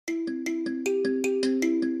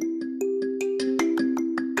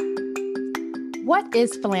What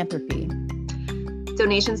is philanthropy?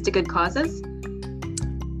 Donations to good causes.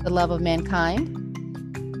 The love of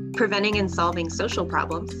mankind. Preventing and solving social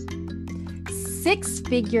problems.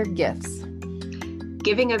 Six-figure gifts.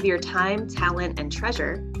 Giving of your time, talent, and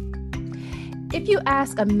treasure. If you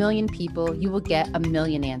ask 1 million people, you will get 1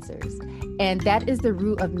 million answers. And that is the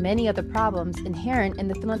root of many of the problems inherent in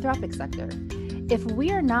the philanthropic sector. If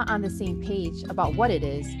we are not on the same page about what it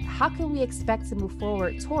is, how can we expect to move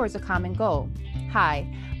forward towards a common goal? Hi,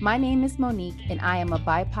 my name is Monique, and I am a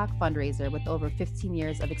BIPOC fundraiser with over 15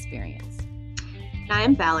 years of experience. I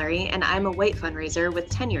am Valerie, and I'm a white fundraiser with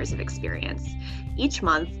 10 years of experience. Each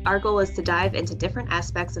month, our goal is to dive into different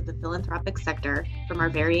aspects of the philanthropic sector from our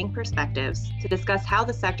varying perspectives to discuss how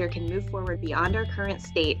the sector can move forward beyond our current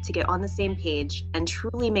state to get on the same page and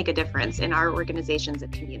truly make a difference in our organizations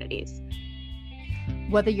and communities.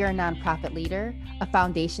 Whether you're a nonprofit leader, a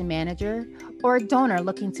foundation manager, or a donor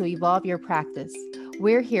looking to evolve your practice,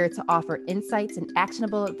 we're here to offer insights and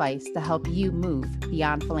actionable advice to help you move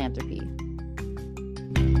beyond philanthropy.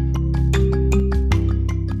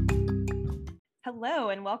 Hello,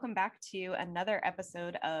 and welcome back to another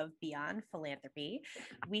episode of Beyond Philanthropy.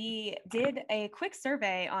 We did a quick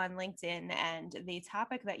survey on LinkedIn, and the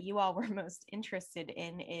topic that you all were most interested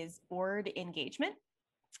in is board engagement.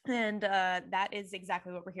 And that is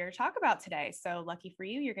exactly what we're here to talk about today. So lucky for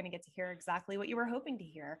you, you're going to get to hear exactly what you were hoping to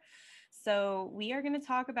hear. So we are going to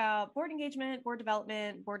talk about board engagement, board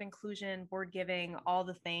development, board inclusion, board giving, all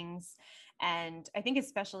the things. And I think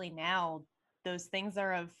especially now, those things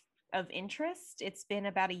are of interest. It's been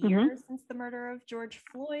about a year since the murder of George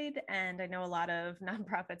Floyd, and I know a lot of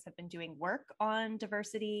nonprofits have been doing work on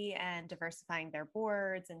diversity and diversifying their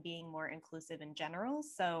boards and being more inclusive in general.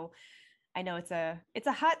 So I know it's a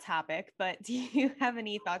hot topic, but do you have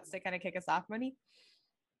any thoughts to kind of kick us off, Monique?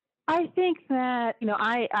 I think that,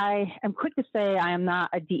 I am quick to say I am not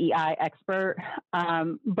a DEI expert,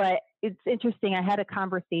 but it's interesting. I had a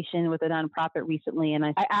conversation with a nonprofit recently, and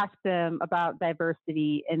I asked them about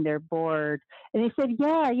diversity in their board. And they said,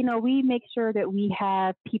 yeah, we make sure that we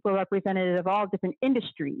have people representative of all different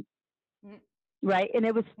industries, right? And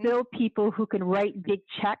it was still people who can write big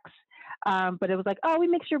checks. But it was like, oh, we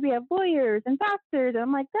make sure we have lawyers and doctors. And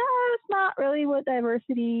I'm like, that's not really what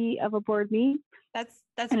diversity of a board means.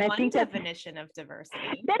 That's one definition of diversity.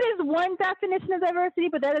 That is one definition of diversity,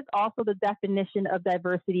 but that is also the definition of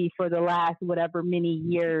diversity for the last whatever many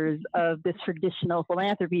years of this traditional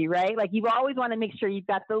philanthropy, right? Like you always want to make sure you've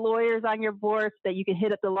got the lawyers on your board so that you can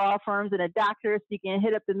hit up the law firms and the doctors so you can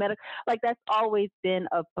hit up the medical. Like that's always been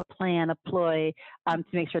a plan, a ploy to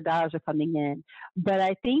make sure dollars are coming in. But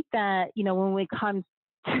I think that, when it comes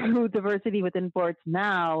to diversity within boards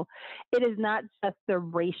now, it is not just the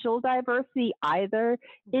racial diversity either.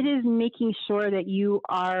 It is making sure that you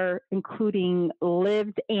are including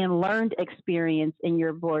lived and learned experience in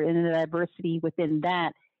your board and the diversity within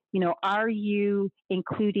that. Are you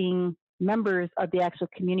including members of the actual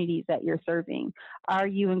communities that you're serving? Are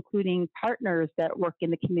you including partners that work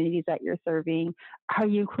in the communities that you're serving? Are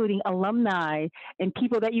you including alumni and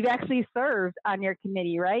people that you've actually served on your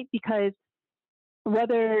committee, right? Because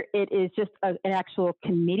whether it is just an actual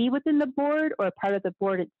committee within the board or a part of the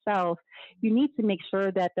board itself, you need to make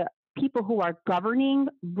sure that the people who are governing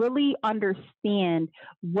really understand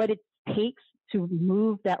what it takes to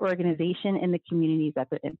move that organization in the communities that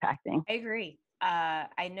they're impacting. I agree.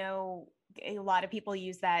 I know a lot of people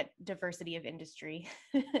use that diversity of industry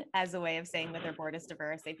as a way of saying that their board is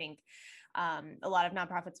diverse. I think a lot of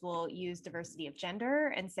nonprofits will use diversity of gender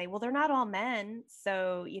and say, well, they're not all men,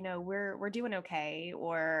 so we're doing okay,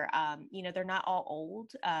 or they're not all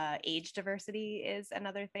old. Age diversity is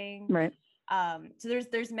another thing, right? So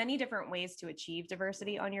there's many different ways to achieve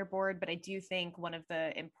diversity on your board, but I do think one of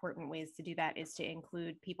the important ways to do that is to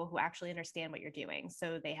include people who actually understand what you're doing.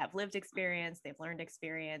 So they have lived experience, they've learned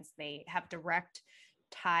experience, they have direct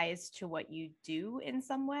ties to what you do in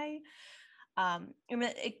some way.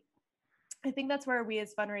 I think that's where we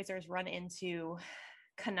as fundraisers run into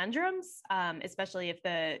conundrums, especially if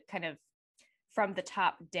the kind of from the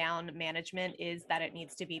top down management is that it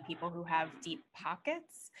needs to be people who have deep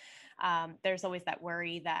pockets. There's always that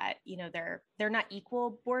worry that, they're not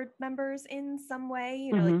equal board members in some way,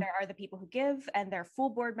 like there are the people who give and they're full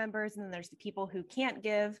board members, and then there's the people who can't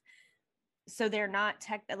give. So they're not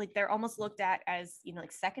they're almost looked at as,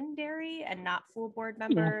 like secondary and not full board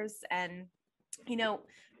members. Yeah. And,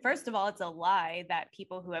 first of all, it's a lie that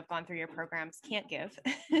people who have gone through your programs can't give.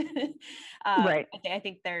 Right. I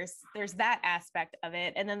think there's that aspect of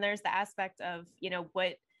it. And then there's the aspect of,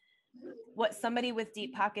 what what somebody with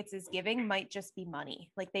deep pockets is giving might just be money.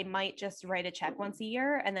 Like they might just write a check once a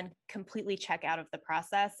year and then completely check out of the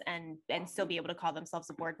process and still be able to call themselves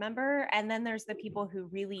a board member. And then there's the people who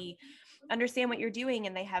really understand what you're doing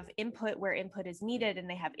and they have input where input is needed, and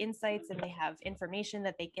they have insights and they have information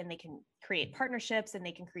that they can create partnerships and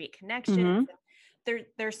they can create connections.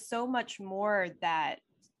 There's so much more that,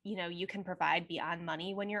 you know, you can provide beyond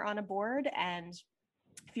money when you're on a board. And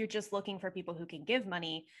if you're just looking for people who can give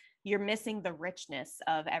money, you're missing the richness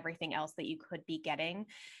of everything else that you could be getting,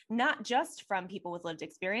 not just from people with lived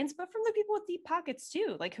experience, but from the people with deep pockets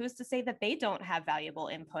too. Like, who's to say that they don't have valuable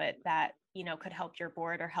input that, you know, could help your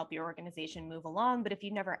board or help your organization move along? But if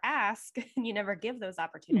you never ask and you never give those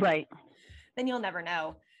opportunities, right, then you'll never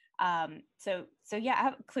know. So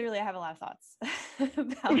yeah, I have a lot of thoughts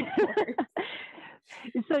about boards.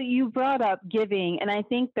 So you brought up giving, and I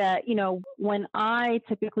think that, you know, when I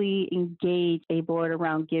typically engage a board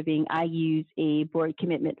around giving, I use a board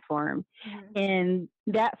commitment form. And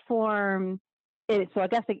that form, so I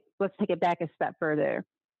guess let's take it back a step further.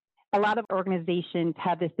 A lot of organizations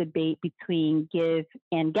have this debate between give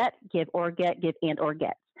and get, give or get, give and or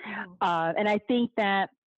get. And I think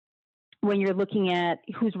that when you're looking at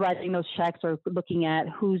who's writing those checks or looking at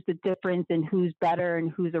who's the difference and who's better and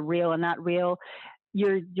who's a real and not real,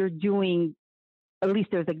 you're doing, at least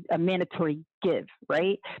there's a mandatory give,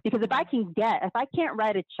 right? Because if I can't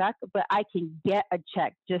write a check, but I can get a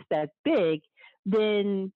check just as big,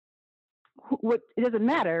 then it doesn't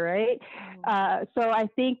matter, right? So I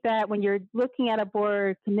think that when you're looking at a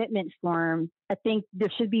board commitment form, I think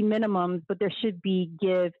there should be minimums, but there should be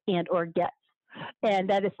give and or get. And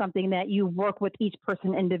that is something that you work with each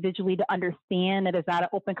person individually to understand. That is not an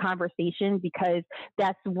open conversation, because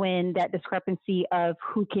that's when that discrepancy of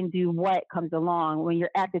who can do what comes along. When you're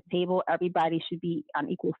at the table, everybody should be on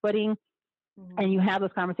equal footing. And you have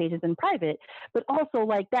those conversations in private. But also,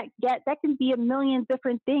 like, that can be a million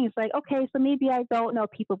different things. Like, okay, so maybe I don't know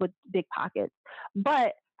people with big pockets,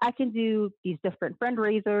 but I can do these different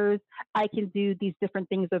fundraisers. I can do these different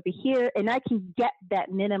things over here, and I can get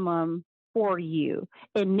that minimum for you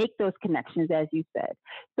and make those connections, as you said.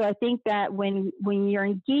 So I think that when you're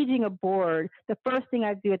engaging a board, the first thing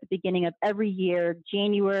I do at the beginning of every year,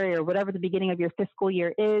 January or whatever the beginning of your fiscal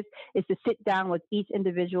year is to sit down with each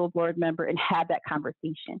individual board member and have that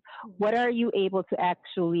conversation. What are you able to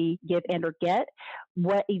actually give and or get?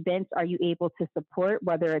 What events are you able to support,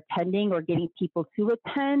 whether attending or getting people to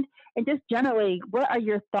attend? And just generally, what are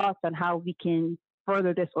your thoughts on how we can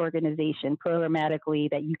further this organization programmatically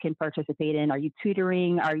that you can participate in? Are you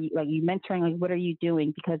tutoring? Are you mentoring? Like, what are you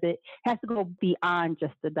doing? Because it has to go beyond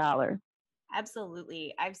just the dollar.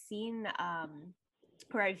 Absolutely. I've seen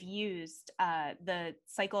where I've used the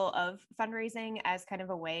cycle of fundraising as kind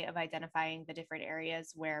of a way of identifying the different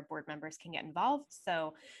areas where board members can get involved.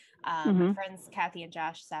 So my friends, Kathy and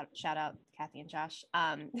Josh, shout out Kathy and Josh,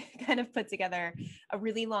 kind of put together a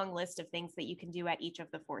really long list of things that you can do at each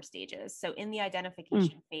of the 4 stages. So in the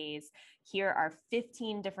identification phase, here are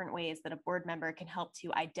 15 different ways that a board member can help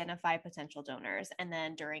to identify potential donors. And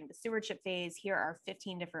then during the stewardship phase, here are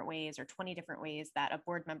 15 different ways or 20 different ways that a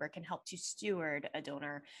board member can help to steward a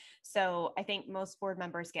donor. So I think most board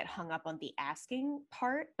members get hung up on the asking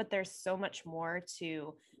part, but there's so much more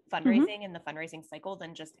to fundraising and the fundraising cycle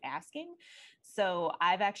than just asking. So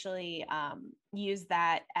I've actually used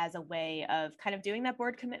that as a way of kind of doing that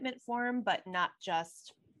board commitment form, but not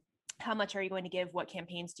just how much are you going to give, what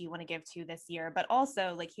campaigns do you want to give to this year, but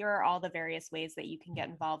also, like, here are all the various ways that you can get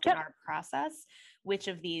involved in our process. Which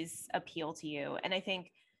of these appeal to you? And I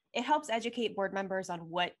think it helps educate board members on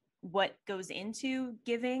what goes into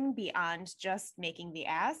giving beyond just making the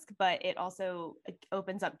ask, but it also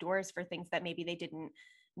opens up doors for things that maybe they didn't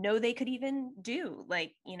know they could even do.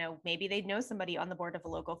 Like, you know, maybe they know somebody on the board of a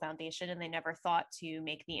local foundation and they never thought to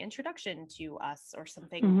make the introduction to us or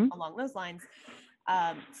something along those lines.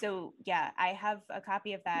 So yeah, I have a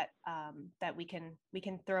copy of that that we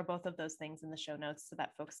can throw both of those things in the show notes so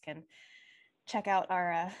that folks can check out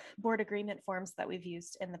our board agreement forms that we've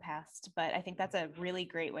used in the past. But I think that's a really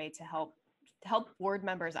great way to help board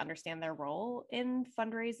members understand their role in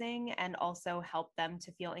fundraising, and also help them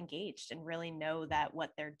to feel engaged and really know that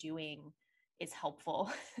what they're doing is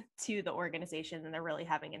helpful to the organization and they're really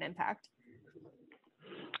having an impact.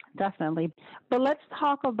 Definitely. But let's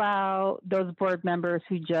talk about those board members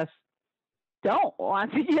who just don't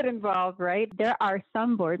want to get involved, right? There are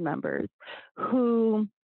some board members who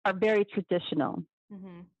are very traditional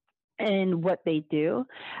in what they do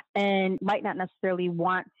and might not necessarily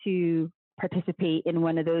want to participate in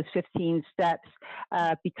one of those 15 steps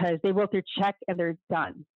because they wrote their check and they're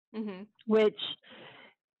done, which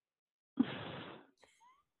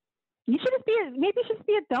you should just maybe you should just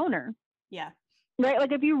be a donor. Yeah. Right.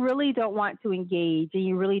 Like if you really don't want to engage and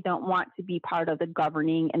you really don't want to be part of the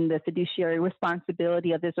governing and the fiduciary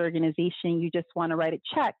responsibility of this organization, you just want to write a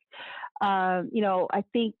check. I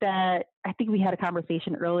think we had a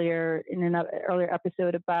conversation earlier in an earlier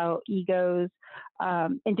episode about egos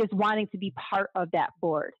and just wanting to be part of that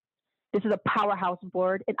board. This is a powerhouse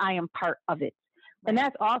board and I am part of it. And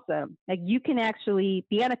that's awesome. Like you can actually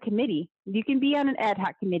be on a committee. You can be on an ad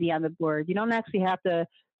hoc committee on the board. You don't actually have to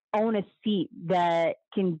own a seat that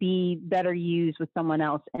can be better used with someone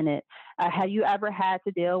else in it. Have you ever had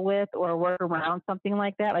to deal with or work around something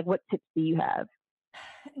like that? Like what tips do you have?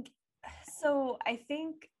 So I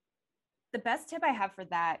think the best tip I have for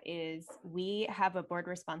that is we have a board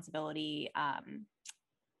responsibility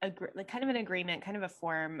kind of an agreement, kind of a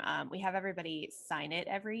form. We have everybody sign it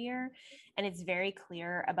every year, and it's very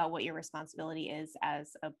clear about what your responsibility is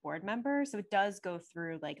as a board member. So it does go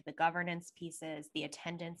through like the governance pieces, the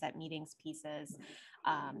attendance at meetings pieces,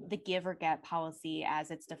 the give or get policy as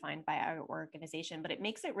it's defined by our organization. But it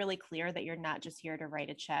makes it really clear that you're not just here to write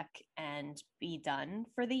a check and be done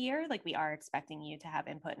for the year. Like we are expecting you to have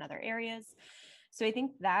input in other areas. So I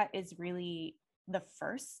think that is really the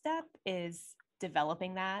first step, is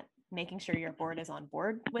developing that, making sure your board is on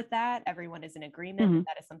board with that. Everyone is in agreement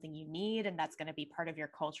that is something you need, and that's going to be part of your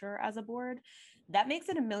culture as a board. That makes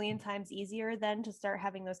it a million times easier than to start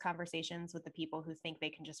having those conversations with the people who think they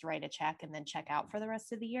can just write a check and then check out for the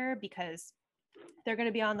rest of the year, because they're going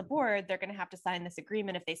to be on the board. They're going to have to sign this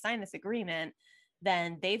agreement. If they sign this agreement,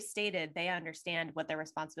 then they've stated they understand what their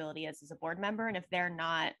responsibility is as a board member. And if they're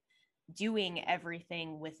not doing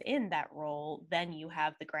everything within that role, then you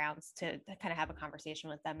have the grounds to kind of have a conversation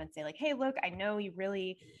with them and say like, hey, look, I know you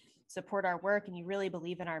really support our work and you really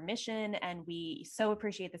believe in our mission, and we so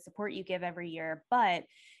appreciate the support you give every year, but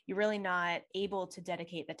you're really not able to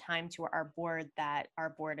dedicate the time to our board that our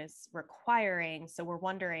board is requiring. So we're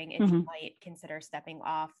wondering if you might consider stepping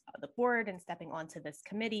off the board and stepping onto this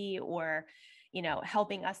committee, or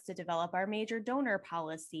helping us to develop our major donor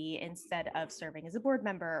policy instead of serving as a board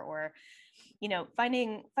member, or,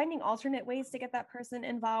 finding alternate ways to get that person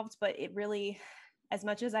involved. But it really, as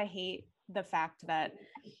much as I hate the fact that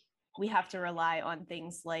we have to rely on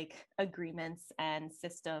things like agreements and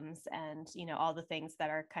systems and, all the things that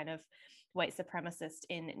are kind of white supremacist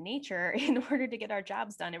in nature in order to get our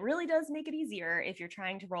jobs done, it really does make it easier if you're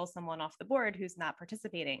trying to roll someone off the board who's not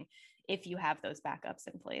participating, if you have those backups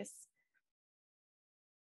in place.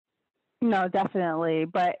 No, definitely.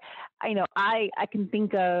 But I can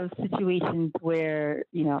think of situations where,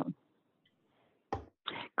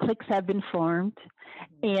 cliques have been formed,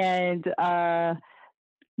 and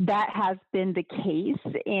that has been the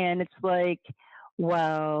case. And it's like,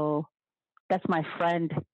 well, that's my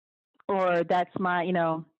friend, or that's my,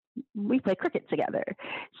 we play cricket together.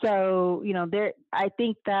 So, I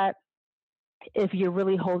think that if you're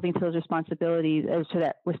really holding to those responsibilities, to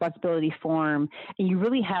that responsibility form, and you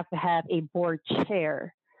really have to have a board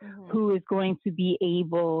chair who is going to be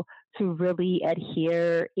able to really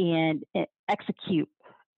adhere and execute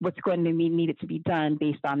what's going to be needed to be done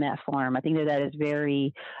based on that form. I think that is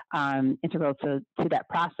very integral to that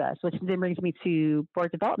process, which then brings me to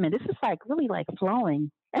board development. This is really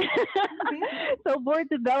flowing. So board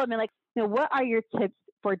development, what are your tips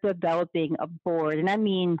for developing a board? And I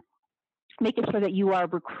mean, making sure that you are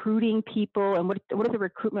recruiting people, and what is the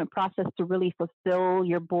recruitment process to really fulfill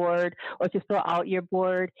your board or to fill out your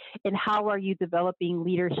board, and how are you developing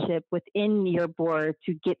leadership within your board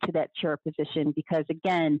to get to that chair position? Because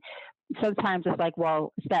again, sometimes it's like,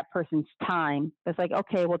 well, it's that person's time. It's like,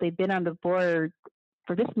 okay, well, they've been on the board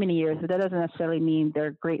for this many years, but that doesn't necessarily mean they're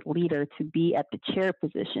a great leader to be at the chair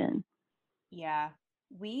position. Yeah.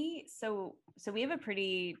 We have a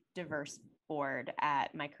pretty diverse board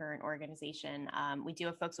at my current organization. We do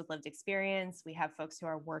have folks with lived experience. We have folks who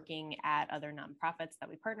are working at other nonprofits that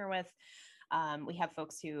we partner with. We have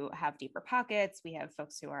folks who have deeper pockets. We have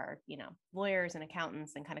folks who are, lawyers and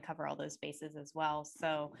accountants and kind of cover all those bases as well.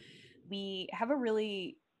 So we have a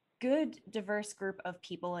really good diverse group of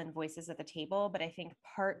people and voices at the table. But I think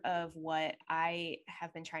part of what I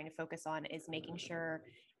have been trying to focus on is making sure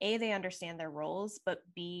A, they understand their roles, but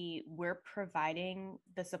B, we're providing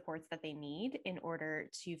the supports that they need in order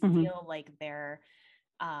to feel like they're,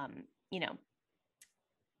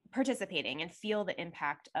 participating and feel the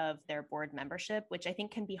impact of their board membership, which I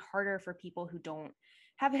think can be harder for people who don't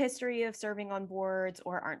have a history of serving on boards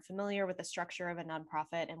or aren't familiar with the structure of a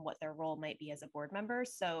nonprofit and what their role might be as a board member.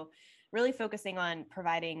 So really focusing on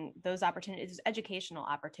providing those opportunities, educational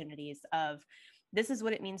opportunities of this is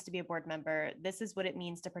what it means to be a board member. This is what it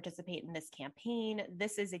means to participate in this campaign.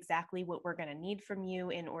 This is exactly what we're going to need from you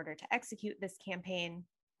in order to execute this campaign.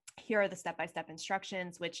 Here are the step-by-step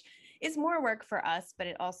instructions, which is more work for us, but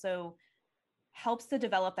it also helps to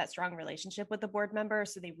develop that strong relationship with the board member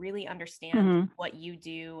so they really understand what you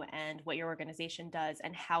do and what your organization does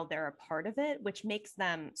and how they're a part of it, which makes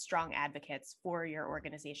them strong advocates for your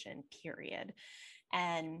organization, period.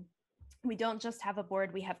 And we don't just have a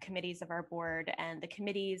board, we have committees of our board, and the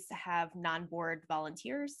committees have non-board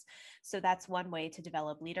volunteers. So that's one way to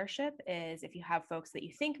develop leadership, is if you have folks that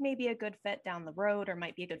you think may be a good fit down the road or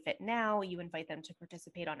might be a good fit now, you invite them to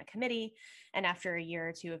participate on a committee. And after a year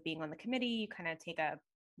or two of being on the committee, you kind of take a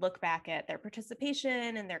look back at their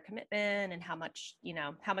participation and their commitment and how much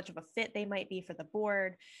of a fit they might be for the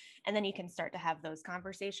board. And then you can start to have those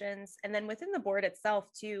conversations. And then within the board itself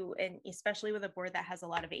too, and especially with a board that has a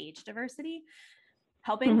lot of age diversity,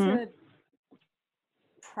 helping to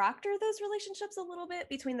proctor those relationships a little bit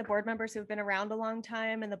between the board members who've been around a long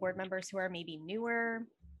time and the board members who are maybe newer,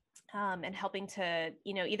 and helping to,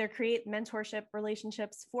 either create mentorship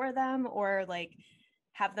relationships for them or like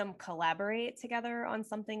have them collaborate together on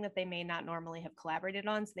something that they may not normally have collaborated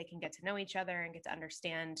on, so they can get to know each other and get to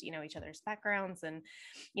understand, each other's backgrounds. And,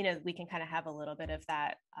 we can kind of have a little bit of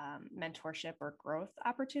that mentorship or growth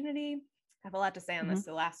opportunity. I have a lot to say on this,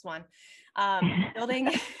 the last one.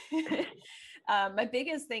 Building, my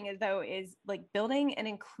biggest thing is like building an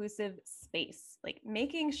inclusive space, like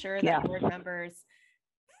making sure that board members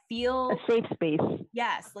feel a safe space.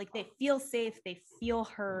 Yes, like they feel safe, they feel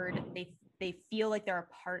heard, they feel like they're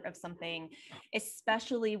a part of something,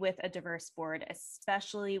 especially with a diverse board,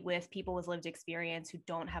 especially with people with lived experience who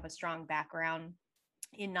don't have a strong background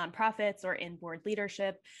in nonprofits or in board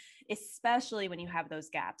leadership, especially when you have those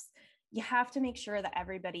gaps. You have to make sure that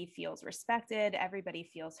everybody feels respected, everybody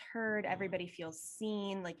feels heard, everybody feels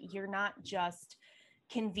seen. Like you're not just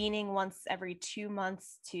convening once every 2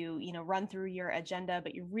 months to, run through your agenda,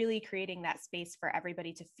 but you're really creating that space for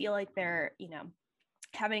everybody to feel like they're,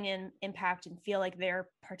 having an impact and feel like they're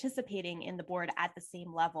participating in the board at the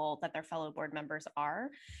same level that their fellow board members are,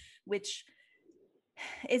 which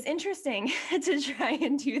is interesting to try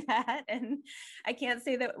and do that. And I can't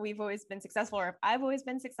say that we've always been successful or if I've always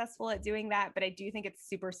been successful at doing that, but I do think it's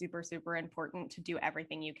super, super, super important to do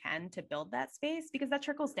everything you can to build that space, because that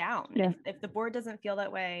trickles down. Yeah. If the board doesn't feel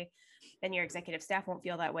that way, then your executive staff won't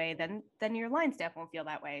feel that way, then your line staff won't feel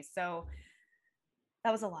that way. So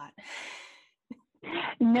that was a lot.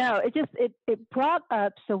 No, it brought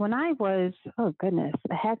up, so when I was, oh goodness,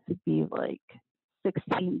 I had to be like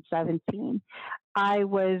 16, 17, I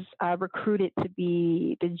was recruited to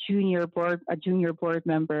be a junior board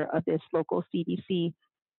member of this local CDC.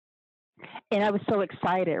 And I was so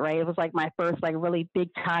excited, right? It was like my first like really big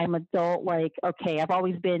time adult, like, okay, I've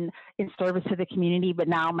always been in service to the community, but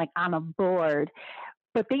now I'm like on a board.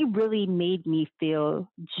 But they really made me feel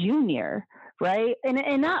junior, right?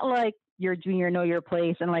 And not like you're a junior, know your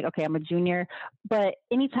place, and like, okay, I'm a junior. But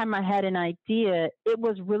anytime I had an idea, it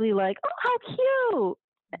was really like, oh, how cute.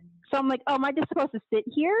 So I'm like, oh, am I just supposed to sit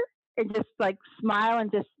here and just like smile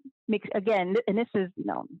and just mix again? And this is,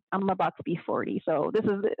 I'm about to be 40. So this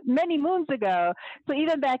is many moons ago. So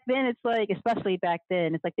even back then, it's like, especially back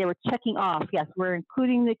then, it's like they were checking off. Yes, we're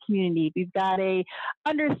including the community. We've got a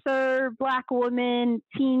underserved Black woman,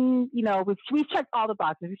 teen, we've checked all the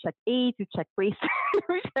boxes. We've checked age, we've checked race,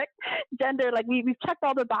 we've checked gender. Like we've checked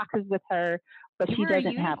all the boxes with her, but she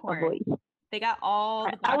doesn't have a voice. They got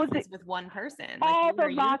all the boxes with one person. All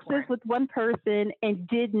the boxes with one person and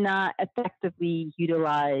did not effectively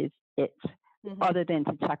utilize it other than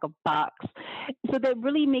to check a box. So that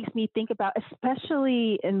really makes me think about,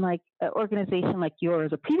 especially in like an organization like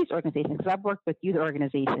yours, or previous organizations, because I've worked with youth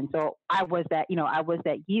organizations. So I was that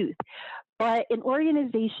youth. But in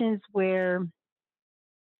organizations where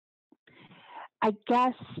I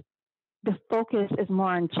guess the focus is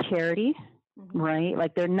more on charity, right?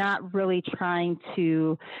 Like they're not really trying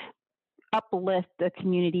to uplift the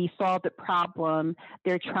community, solve the problem.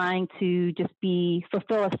 They're trying to just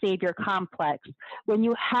fulfill a savior complex. When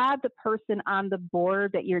you have the person on the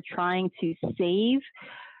board that you're trying to save,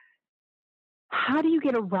 how do you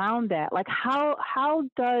get around that? Like how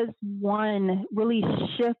does one really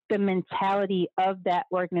shift the mentality of that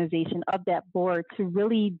organization, of that board, to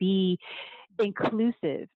really be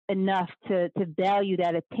inclusive enough to value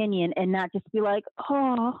that opinion and not just be like,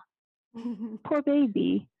 oh, poor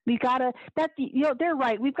baby. We gotta, they're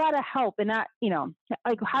right. We've got to help and not,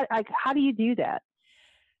 like how do you do that?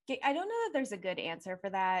 I don't know that there's a good answer for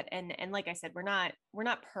that. And like I said, we're not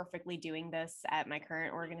perfectly doing this at my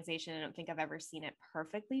current organization. I don't think I've ever seen it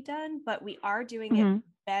perfectly done, but we are doing it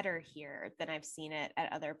better here than I've seen it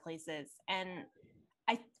at other places. And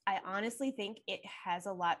I honestly think it has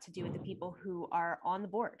a lot to do with the people who are on the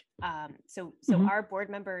board. So our board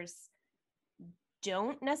members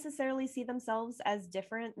don't necessarily see themselves as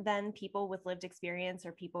different than people with lived experience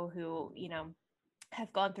or people who,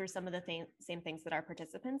 have gone through some of the same things that our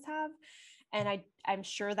participants have. And I'm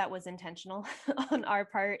sure that was intentional on our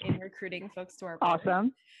part in recruiting folks to our board.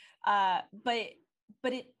 Awesome.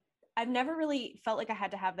 But I've never really felt like I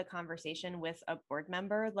had to have the conversation with a board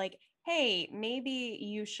member, like, hey, maybe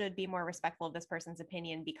you should be more respectful of this person's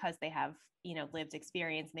opinion because they have, lived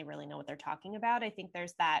experience and they really know what they're talking about. I think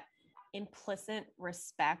there's that implicit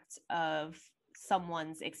respect of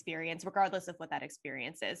someone's experience, regardless of what that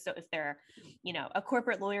experience is. So if they're, a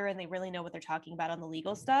corporate lawyer and they really know what they're talking about on the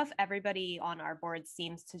legal stuff, everybody on our board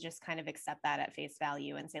seems to just kind of accept that at face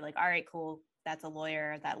value and say like, all right, cool. That's a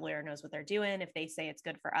lawyer. That lawyer knows what they're doing. If they say it's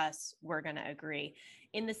good for us, we're going to agree.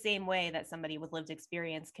 In the same way that somebody with lived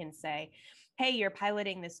experience can say, hey, you're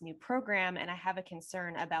piloting this new program and I have a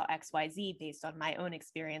concern about XYZ based on my own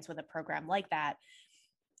experience with a program like that.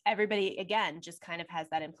 Everybody, again, just kind of has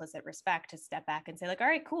that implicit respect to step back and say like, all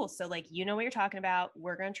right, cool. So like, you know what you're talking about.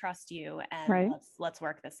 We're going to trust you and let's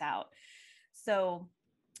work this out. So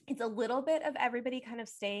it's a little bit of everybody kind of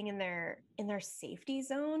staying in their safety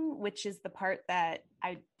zone, which is the part that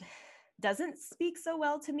doesn't speak so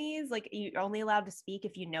well to me. Is like, you're only allowed to speak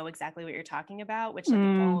if you know exactly what you're talking about, which like,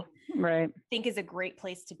 I don't think is a great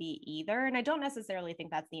place to be either. And I don't necessarily think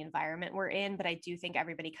that's the environment we're in, but I do think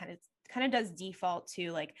everybody kind of does default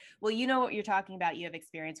to like, well, you know what you're talking about, you have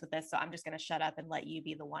experience with this, so I'm just going to shut up and let you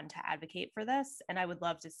be the one to advocate for this. And I would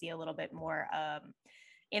love to see a little bit more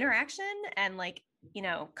interaction and like,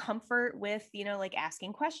 comfort with, like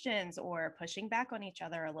asking questions or pushing back on each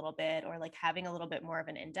other a little bit, or like having a little bit more of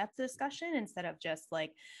an in-depth discussion instead of just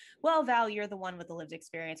like, well, Val, you're the one with the lived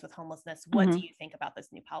experience with homelessness. What do you think about this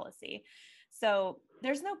new policy? So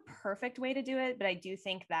there's no perfect way to do it, but I do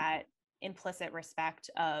think that implicit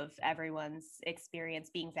respect of everyone's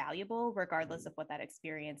experience being valuable, regardless of what that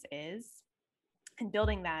experience is, and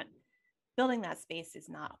building that space is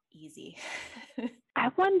not easy.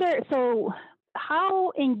 I wonder, so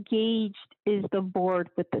how engaged is the board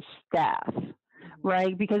with the staff,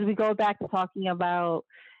 right? Because we go back to talking about,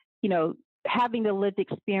 having the lived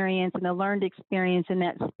experience and the learned experience in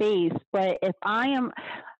that space. But if I'm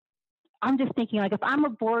just thinking like, if I'm a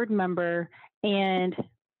board member and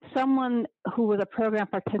someone who was a program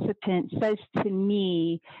participant says to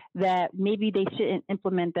me that maybe they shouldn't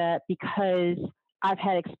implement that because I've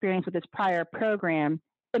had experience with this prior program,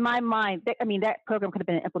 in my mind, that program could have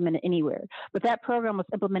been implemented anywhere, but that program was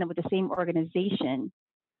implemented with the same organization.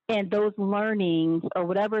 And those learnings or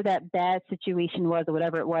whatever that bad situation was or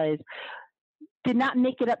whatever it was, did not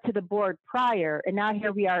make it up to the board prior. And now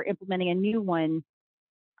here we are implementing a new one.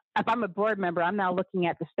 If I'm a board member, I'm now looking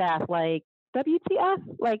at the staff like,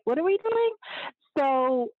 WTF? Like, what are we doing?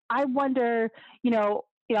 So I wonder,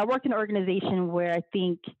 I worked in an organization where I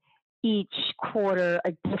think each quarter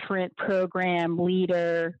a different program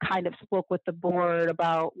leader kind of spoke with the board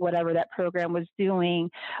about whatever that program was doing.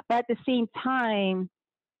 But at the same time,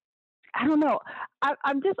 I don't know. I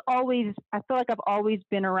feel like I've always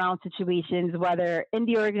been around situations, whether in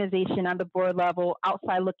the organization, on the board level,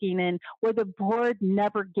 outside looking in, where the board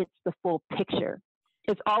never gets the full picture.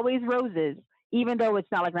 It's always roses, even though it's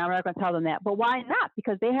not like, I'm not going to tell them that. But why not?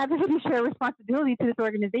 Because they have a fiduciary responsibility to this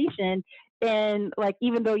organization. And like,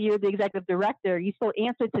 even though you're the executive director, you still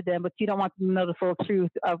answer to them, but you don't want them to know the full truth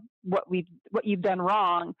of what you've done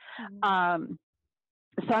wrong.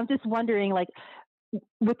 So I'm just wondering, like,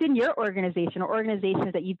 within your organization or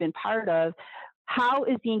organizations that you've been part of, how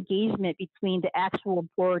is the engagement between the actual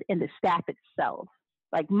board and the staff itself?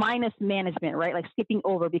 Like minus management, right? Like skipping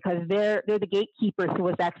over because they're the gatekeepers who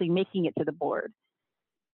was actually making it to the board.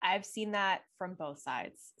 I've seen that from both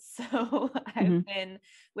sides. So I've been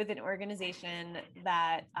with an organization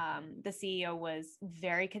that the CEO was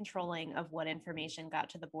very controlling of what information got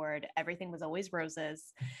to the board. Everything was always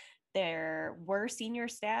roses. There were senior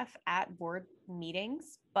staff at board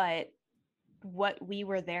meetings, but what we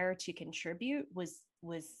were there to contribute was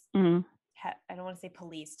I don't want to say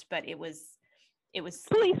policed, but it was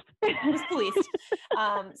policed. It was policed.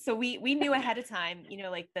 So we knew ahead of time,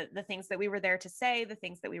 like the things that we were there to say, the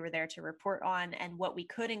things that we were there to report on, and what we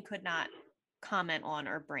could and could not comment on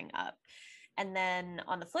or bring up. And then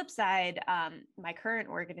on the flip side, my current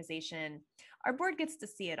organization, our board gets to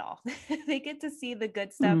see it all. They get to see the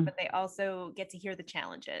good stuff, but they also get to hear the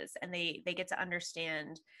challenges, and they get to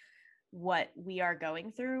understand what we are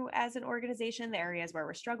going through as an organization, the areas where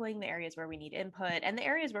we're struggling, the areas where we need input, and the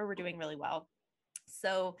areas where we're doing really well.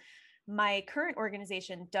 So my current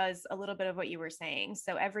organization does a little bit of what you were saying.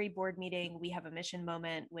 So every board meeting, we have a mission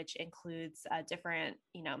moment, which includes a different,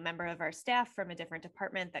 member of our staff from a different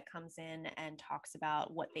department that comes in and talks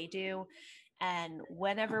about what they do. And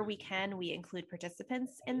whenever we can, we include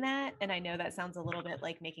participants in that. And I know that sounds a little bit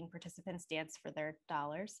like making participants dance for their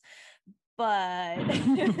dollars, but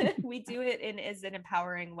we do it in as an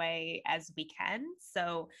empowering way as we can.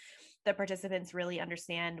 So the participants really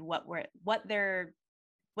understand what they're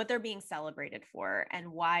being celebrated for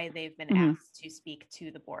and why they've been asked to speak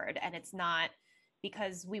to the board. And it's not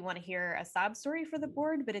because we want to hear a sob story for the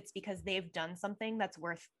board, but it's because they've done something that's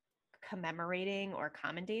worth commemorating or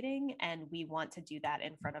commendating, and we want to do that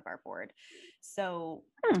in front of our board. So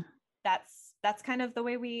that's kind of the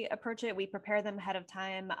way we approach it. We prepare them ahead of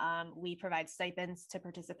time. We provide stipends to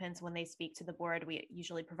participants when they speak to the board. We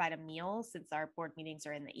usually provide a meal since our board meetings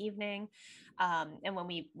are in the evening. And when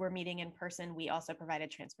we were meeting in person, we also provided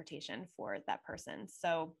transportation for that person.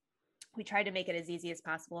 So we try to make it as easy as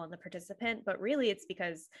possible on the participant, but really it's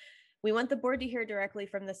because we want the board to hear directly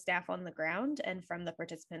from the staff on the ground and from the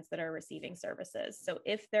participants that are receiving services. So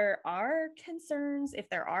if there are concerns, if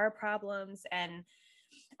there are problems, and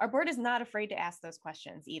our board is not afraid to ask those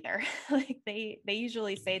questions either. Like they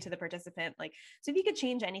usually say to the participant, like, so if you could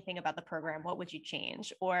change anything about the program, what would you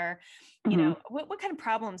change? Or, what kind of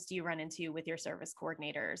problems do you run into with your service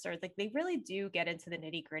coordinators? Or like, they really do get into the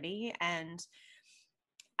nitty gritty. And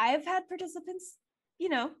I've had participants,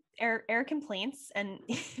 air complaints, and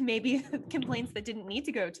maybe complaints that didn't need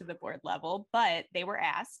to go to the board level, but they were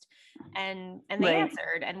asked and they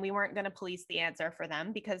answered, and we weren't going to police the answer for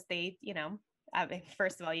them because they,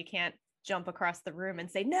 first of all, you can't jump across the room and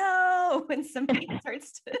say no when somebody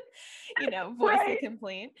starts to, voice a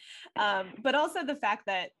complaint. But also the fact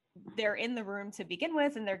that they're in the room to begin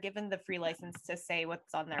with, and they're given the free license to say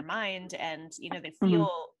what's on their mind, and they feel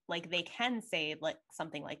like they can say like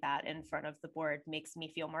something like that in front of the board makes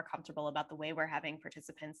me feel more comfortable about the way we're having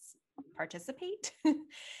participants participate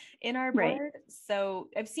in our board. So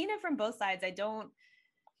I've seen it from both sides. I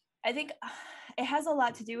think it has a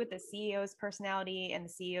lot to do with the CEO's personality and the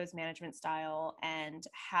CEO's management style and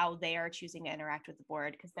how they are choosing to interact with the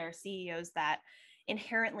board, because there are CEOs that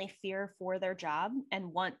inherently fear for their job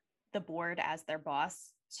and want the board as their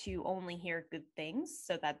boss to only hear good things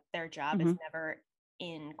so that their job is never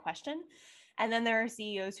in question. And then there are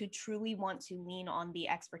CEOs who truly want to lean on the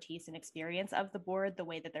expertise and experience of the board the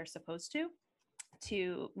way that they're supposed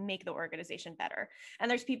to make the organization better. And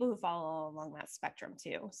there's people who follow along that spectrum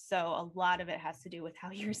too. So a lot of it has to do with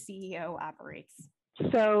how your CEO operates.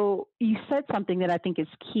 So you said something that I think is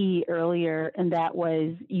key earlier, and that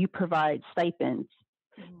was you provide stipends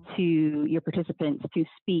to your participants to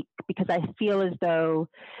speak, because I feel as though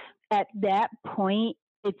at that point,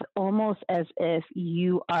 it's almost as if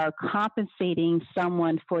you are compensating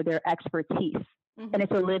someone for their expertise. And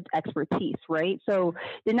it's a lived expertise, right? So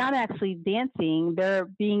they're not actually dancing. They're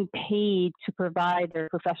being paid to provide their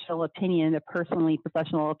professional opinion, their personally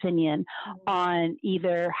professional opinion on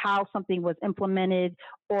either how something was implemented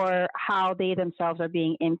or how they themselves are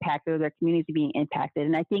being impacted or their community being impacted.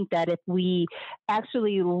 And I think that if we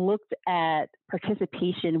actually looked at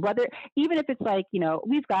participation, even if it's like,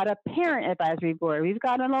 we've got a parent advisory board, we've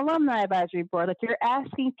got an alumni advisory board, like you're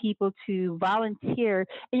asking people to volunteer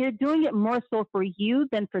and you're doing it more so for you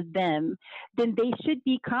than for them, then they should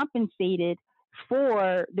be compensated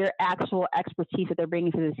for their actual expertise that they're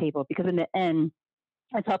bringing to the table. Because in the end,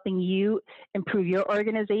 it's helping you improve your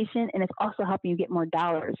organization, and it's also helping you get more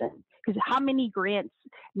dollars in. Because how many grants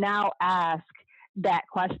now ask that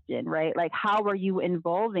question, right? Like, how are you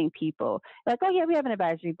involving people? Like, oh yeah, we have an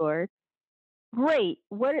advisory board. Great.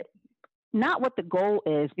 Not what the goal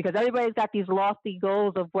is, because everybody's got these lofty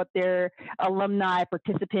goals of what their alumni,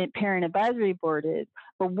 participant, parent advisory board is,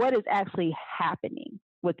 but what is actually happening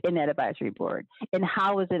within that advisory board, and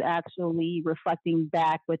how is it actually reflecting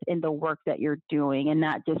back within the work that you're doing, and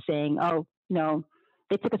not just saying, oh,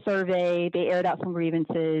 they took a survey, they aired out some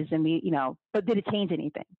grievances, and but did it change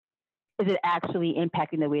anything? Is it actually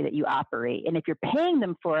impacting the way that you operate? And if you're paying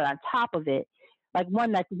them for it on top of it, like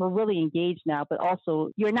one, that we're really engaged now, but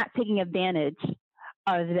also you're not taking advantage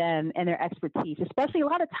of them and their expertise. Especially a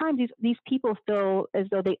lot of times these people feel as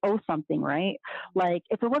though they owe something, right? Like,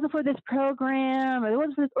 if it wasn't for this program or it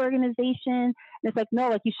wasn't for this organization, and it's like, no,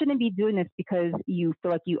 like you shouldn't be doing this because you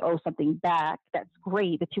feel like you owe something back. That's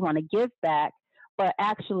great that you want to give back, but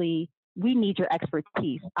actually we need your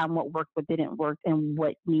expertise on what worked, what didn't work, and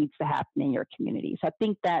what needs to happen in your community. So I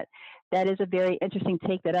think that that is a very interesting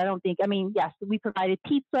take that I don't think, I mean, yes, we provided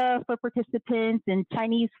pizza for participants and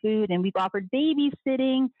Chinese food, and we've offered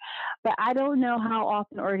babysitting, but I don't know how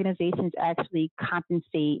often organizations actually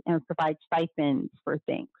compensate and provide stipends for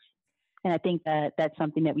things. And I think that that's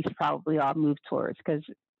something that we should probably all move towards, because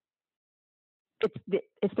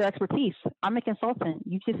it's their expertise. I'm a consultant.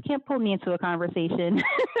 You just can't pull me into a conversation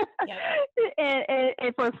Yep.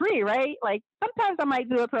 and for free, right? Like sometimes I might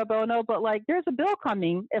do it pro bono, but like there's a bill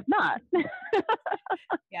coming if not.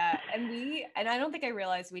 Yeah, and I don't think I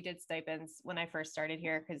realized we did stipends when I first started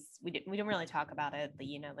here, because we didn't really talk about it.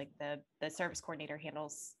 Like the service coordinator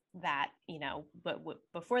handles that, but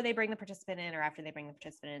before they bring the participant in or after they bring the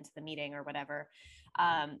participant into the meeting or whatever.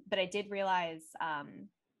 But I did realize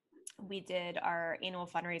we did our annual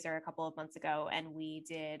fundraiser a couple of months ago, and we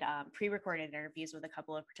did pre-recorded interviews with a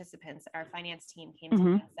couple of participants. Our finance team came to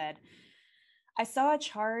me and said, I saw a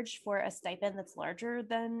charge for a stipend that's larger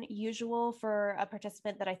than usual for a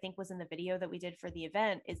participant that I think was in the video that we did for the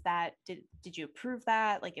event. Did you approve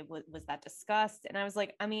that? Like, was that discussed? And I was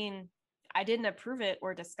like, I mean, I didn't approve it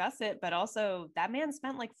or discuss it, but also that man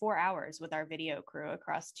spent like 4 hours with our video crew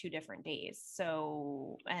across 2 different days.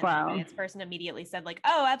 So, and Wow. the finance person immediately said like,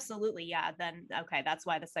 oh, absolutely. Yeah. Then, okay. That's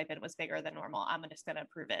why the stipend was bigger than normal. I'm just going to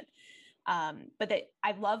approve it. But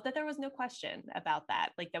I love that there was no question about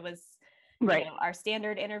that. Like there was, right. Our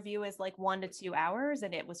standard interview is like 1 to 2 hours,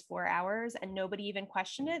 and it was 4 hours, and nobody even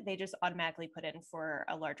questioned it. They just automatically put in for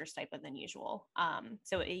a larger stipend than usual.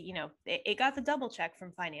 So it got the double check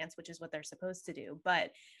from finance, which is what they're supposed to do. But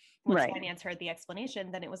once finance heard the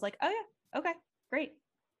explanation, then it was like, oh yeah, okay, great,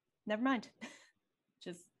 never mind.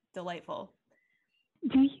 Just delightful.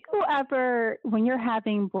 Do you ever, when you're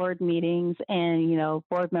having board meetings and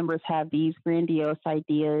board members have these grandiose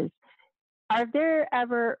ideas, are there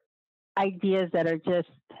ever ideas that are just,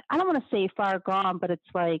 I don't want to say far gone, but it's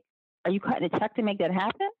like, are you cutting a check to make that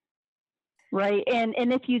happen? Right. And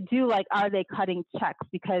if you do, like, are they cutting checks?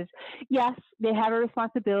 Because yes, they have a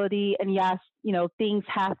responsibility, and yes, things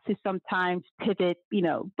have to sometimes pivot,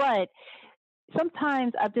 but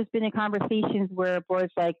sometimes I've just been in conversations where a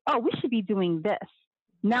board's like, oh, we should be doing this,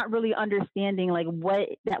 not really understanding like what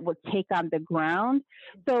that would take on the ground.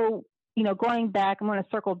 So going back, I'm going to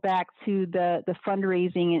circle back to the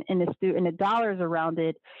fundraising and the dollars around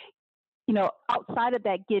it. Outside of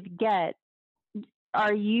that give get,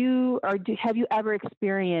 have you ever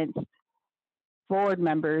experienced board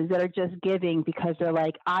members that are just giving because they're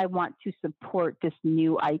like, I want to support this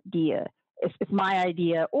new idea. It's my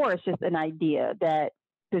idea, or it's just an idea that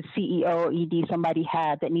the CEO or ED somebody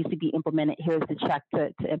had that needs to be implemented. Here's the check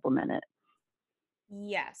to implement it.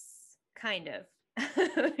 Yes, kind of.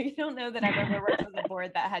 You don't know that I've ever worked with a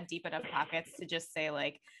board that had deep enough pockets to just say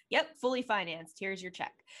like, yep, fully financed, here's your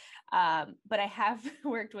check. But I have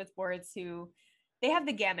worked with boards who they have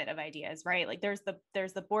the gamut of ideas, right? Like there's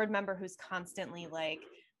the board member who's constantly like,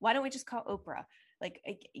 why don't we just call Oprah? Like,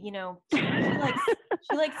 she likes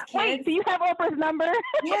kids. Wait, do you have Oprah's number?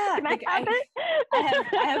 Yeah. Like, I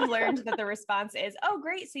have learned that the response is, oh,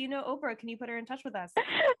 great. So Oprah, can you put her in touch with us?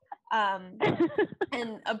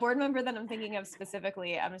 And a board member that I'm thinking of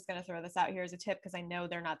specifically, I'm just going to throw this out here as a tip, because I know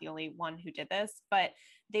they're not the only one who did this, but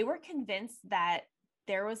they were convinced that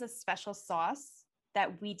there was a special sauce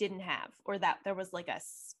that we didn't have, or that there was like a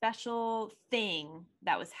special thing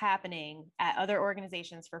that was happening at other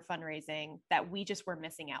organizations for fundraising that we just were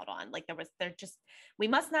missing out on. Like we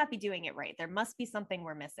must not be doing it right. There must be something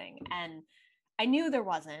we're missing. And I knew there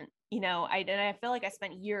wasn't, and I feel like I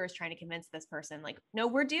spent years trying to convince this person, like, no,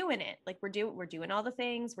 we're doing it. Like we're doing all the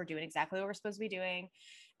things, we're doing exactly what we're supposed to be doing.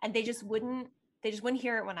 And they just wouldn't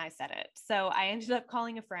hear it when I said it. So I ended up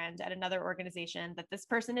calling a friend at another organization that this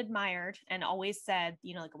person admired and always said,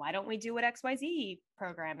 like, why don't we do what XYZ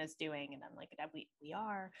program is doing? And I'm like, we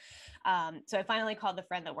are. So I finally called the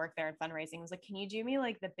friend that worked there in fundraising. I was like, can you do me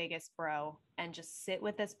like the biggest bro and just sit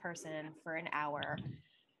with this person for an hour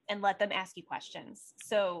and let them ask you questions?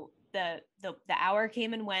 So the hour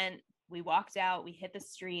came and went. We walked out, we hit the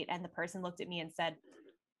street, and the person looked at me and said,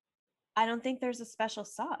 I don't think there's a special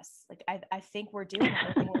sauce. Like, I think we're doing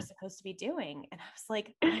everything we're supposed to be doing. And I was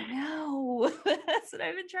like, I know. That's what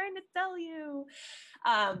I've been trying to tell you.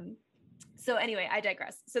 So anyway, I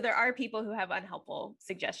digress. So there are people who have unhelpful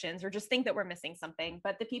suggestions or just think that we're missing something.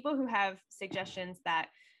 But the people who have suggestions that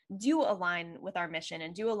do align with our mission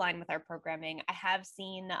and do align with our programming, I have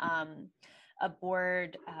seen a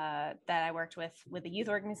board that I worked with a youth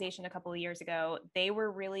organization a couple of years ago. They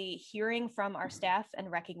were really hearing from our staff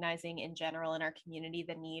and recognizing in general in our community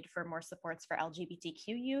the need for more supports for LGBTQ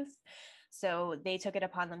youth. So they took it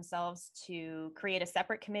upon themselves to create a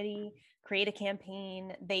separate committee, create a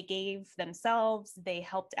campaign. They gave themselves, they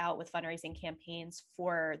helped out with fundraising campaigns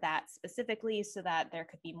for that specifically so that there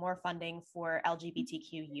could be more funding for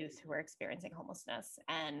LGBTQ youth who are experiencing homelessness.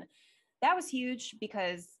 And that was huge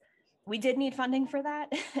because we did need funding for that.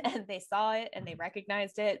 And they saw it and they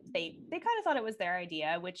recognized it. They kind of thought it was their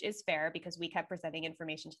idea, which is fair because we kept presenting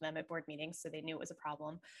information to them at board meetings. So they knew it was a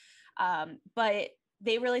problem. But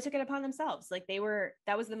they really took it upon themselves. Like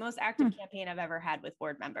that was the most active campaign I've ever had with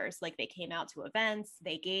board members. Like they came out to events,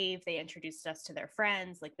 they introduced us to their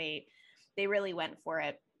friends. Like they really went for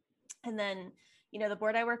it. And then, the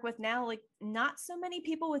board I work with now, like not so many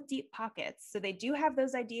people with deep pockets. So they do have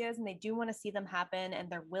those ideas and they do want to see them happen and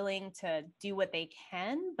they're willing to do what they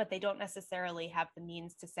can, but they don't necessarily have the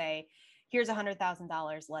means to say, here's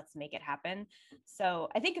 $100,000, let's make it happen. So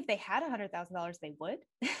I think if they had $100,000, they would.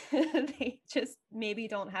 They just maybe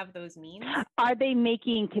don't have those means. Are they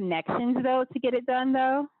making connections though to get it done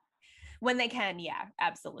though? When they can, yeah,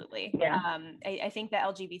 absolutely. Yeah. I think the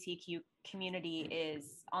LGBTQ community is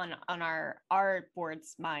on our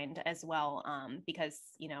board's mind as well, because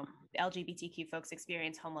LGBTQ folks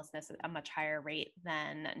experience homelessness at a much higher rate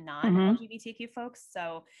than non-LGBTQ folks.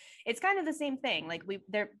 So it's kind of the same thing. Like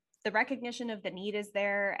the recognition of the need is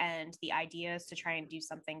there, and the ideas to try and do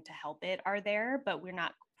something to help it are there, but we're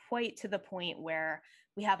not quite to the point where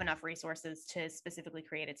we have enough resources to specifically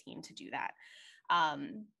create a team to do that.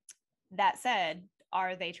 That said,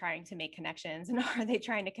 are they trying to make connections and are they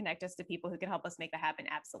trying to connect us to people who can help us make that happen?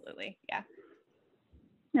 Absolutely. Yeah.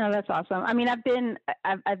 No, that's awesome. I mean, I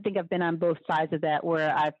think I've been on both sides of that,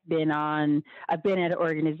 where I've been at an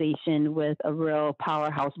organization with a real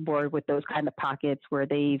powerhouse board with those kind of pockets where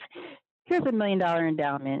here's $1 million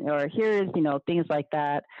endowment, or here's, things like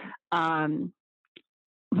that.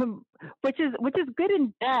 Which is good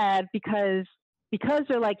and bad because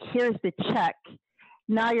they're like, here's the check.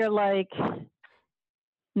 Now you're like,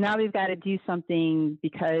 now we've got to do something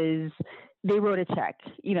because they wrote a check,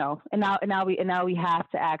 and now we have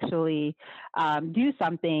to actually do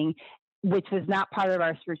something, which was not part of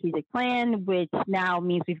our strategic plan, which now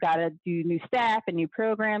means we've got to do new staff and new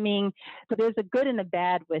programming. So there's a good and a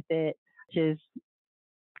bad with it, which is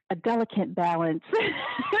a delicate balance,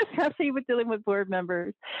 especially with dealing with board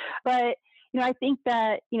members. But, I think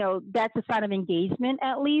that, that's a sign of engagement,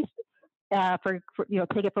 at least, for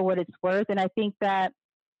take it for what it's worth. And I think that,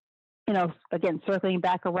 again, circling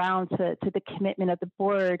back around to the commitment of the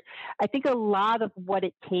board, I think a lot of what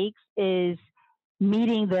it takes is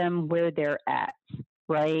meeting them where they're at,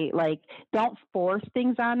 right? Like, don't force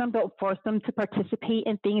things on them. Don't force them to participate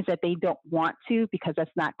in things that they don't want to, because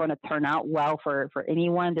that's not going to turn out well for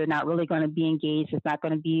anyone. They're not really going to be engaged. It's not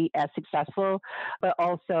going to be as successful. But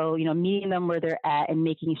also, meeting them where they're at and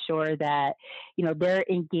making sure that, they're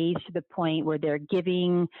engaged to the point where they're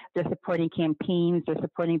giving, they're supporting campaigns, they're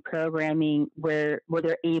supporting programming where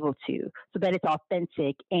they're able to, so that it's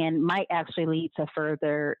authentic and might actually lead to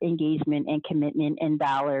further engagement and commitment and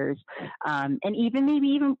dollars, and maybe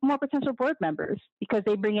even more potential board members, because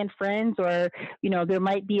they bring in friends, or there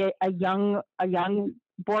might be a young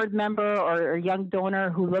board member or a young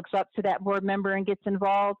donor who looks up to that board member and gets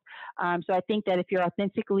involved. So I think that if you're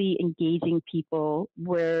authentically engaging people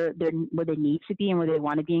where they need to be and where they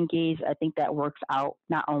want to be engaged, I think that works out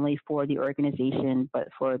not only for the organization but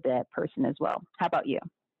for that person as well. How about you?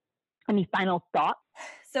 Any final thoughts?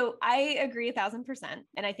 So I agree 1,000%.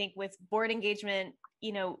 And I think with board engagement,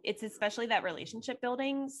 it's especially that relationship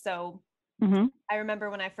building. So I remember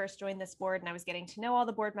when I first joined this board and I was getting to know all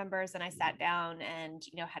the board members, and I sat down and,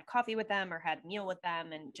 had coffee with them or had a meal with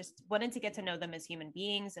them and just wanted to get to know them as human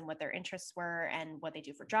beings and what their interests were and what they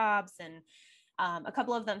do for jobs. And a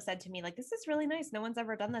couple of them said to me, like, this is really nice. No one's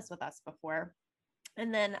ever done this with us before.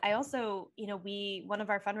 And then I also, one of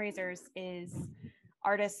our fundraisers is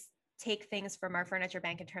artists take things from our furniture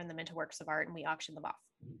bank and turn them into works of art, and we auction them off.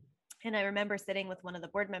 And I remember sitting with one of the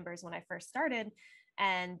board members when I first started,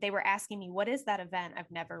 and they were asking me, what is that event? I've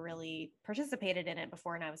never really participated in it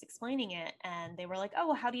before. And I was explaining it, and they were like, oh,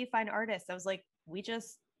 well, how do you find artists? I was like, we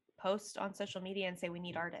just post on social media and say we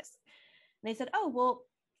need artists. And they said, oh, well,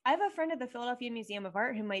 I have a friend at the Philadelphia Museum of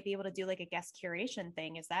Art who might be able to do like a guest curation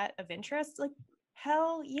thing. Is that of interest? Like,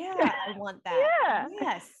 hell yeah, I want that. Yeah.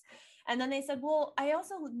 Yes. And then they said, well, I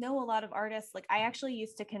also know a lot of artists. Like I actually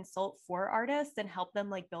used to consult for artists and help them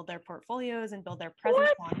like build their portfolios and build their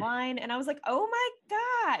presence online. And I was like, oh my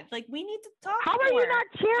God, like we need to talk How more. are you not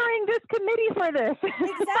chairing this committee for this?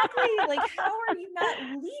 Exactly. Like, how are you not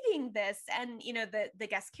leading this? And, you know, the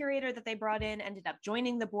guest curator that they brought in ended up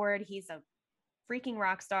joining the board. He's a freaking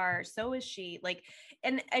rock star. So is she. Like,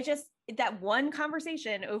 and I just, that one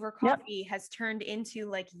conversation over coffee has turned into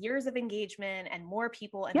like years of engagement and more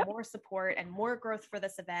people and more support and more growth for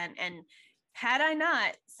this event. And had I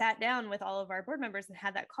not sat down with all of our board members and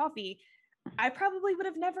had that coffee, I probably would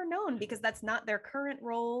have never known, because that's not their current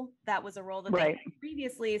role. That was a role that they had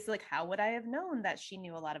previously. So like, how would I have known that she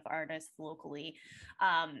knew a lot of artists locally?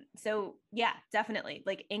 So yeah, definitely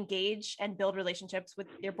like engage and build relationships with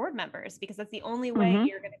your board members, because that's the only way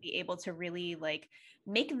you're going to be able to really like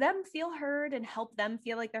make them feel heard and help them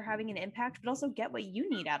feel like they're having an impact, but also get what you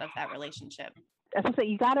need out of that relationship. As I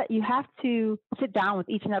say, you have to sit down with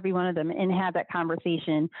each and every one of them and have that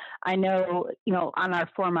conversation. I know, you know, on our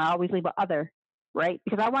form, I always leave other, right?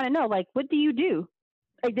 Because I want to know, like, what do you do?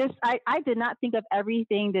 Like this, I did not think of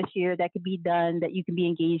everything this year that could be done, that you can be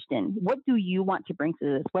engaged in. What do you want to bring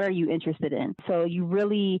to this? What are you interested in? So you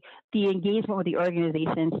really, the engagement with the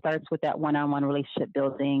organization starts with that one-on-one relationship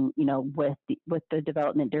building, you know, with the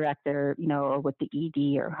development director, you know, or with the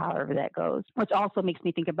ED or however that goes, which also makes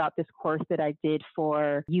me think about this course that I did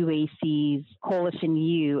for UAC's Coalition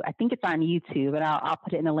U. I think it's on YouTube, and I'll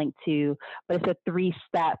put it in a link too, but it's a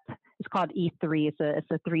 3-step. It's called E3. It's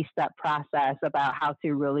a 3-step process about how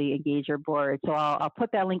to really engage your board. So I'll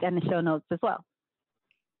put that link in the show notes as well.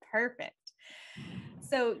 Perfect.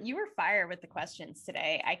 So you were fire with the questions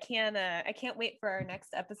today. I can't wait for our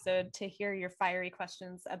next episode to hear your fiery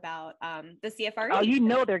questions about the CFRE. Oh, you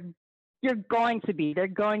know they're going to be fire. They're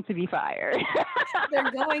going to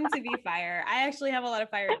be fire. I actually have a lot of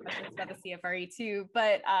fiery questions about the CFRE too,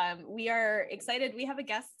 but we are excited. We have a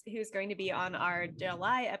guest who's going to be on our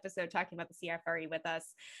July episode talking about the CFRE with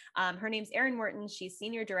us. Her name's Erin Morton. She's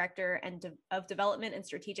Senior Director of Development and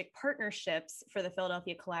Strategic Partnerships for the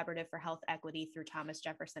Philadelphia Collaborative for Health Equity through Thomas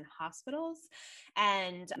Jefferson Hospitals.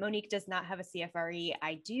 And Monique does not have a CFRE.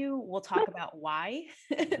 I do. We'll talk about why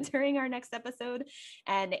during our next episode.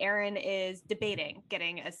 And Erin is debating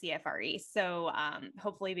getting a CFRE. So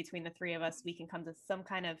hopefully between the three of us, we can come to some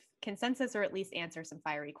kind of consensus, or at least answer some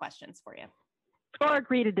fiery questions for you. Or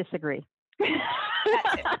agree to disagree.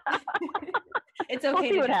 That too. It's okay.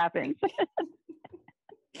 We'll see what happens.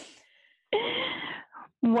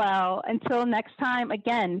 Well, until next time,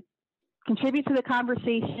 again, contribute to the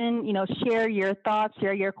conversation, you know, share your thoughts,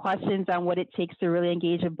 share your questions on what it takes to really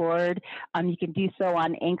engage a board. You can do so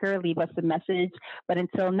on Anchor, leave us a message. But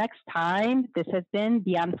until next time, this has been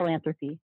Beyond Philanthropy.